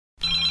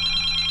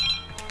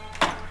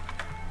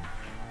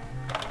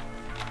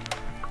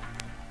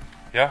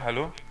Ja,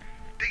 hallo?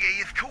 Digga,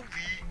 hier ist Koze.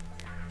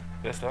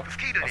 Wer ist da? Was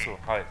geht denn? Achso,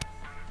 hi.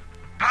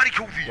 Party,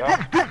 Koze. Ja.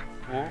 Boom, boom.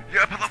 Wo?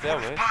 Ja, pass auf,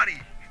 Stairway? das ist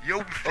Party.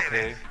 Jo,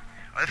 Stairway. Okay.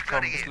 Alles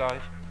klar, Komm, bis Digga.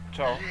 gleich.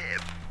 Ciao.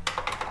 Yeah.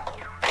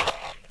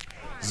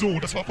 So,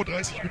 das war vor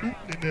 30 Minuten.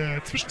 In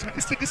der Zwischenzeit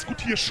ist der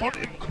Discoteer schon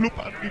im Club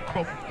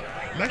angekommen.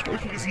 Leicht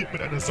euphorisiert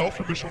mit einer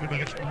Saufermischung in der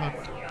rechten Hand.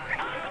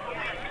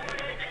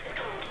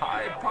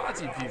 Hi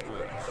Party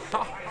People!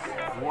 Ha,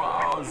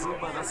 wow,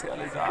 super, dass ihr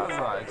alle da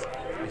seid.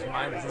 Ich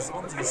meine, das ist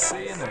unsere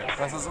Szene,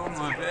 das ist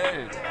unsere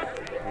Welt.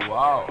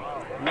 Wow,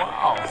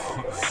 wow,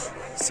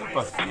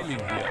 super Feeling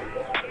hier.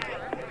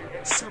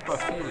 Super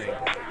Feeling.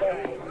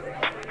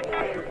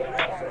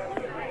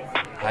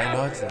 Hi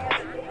Leute,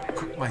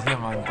 guckt mal hier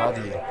meinen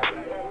Buddy.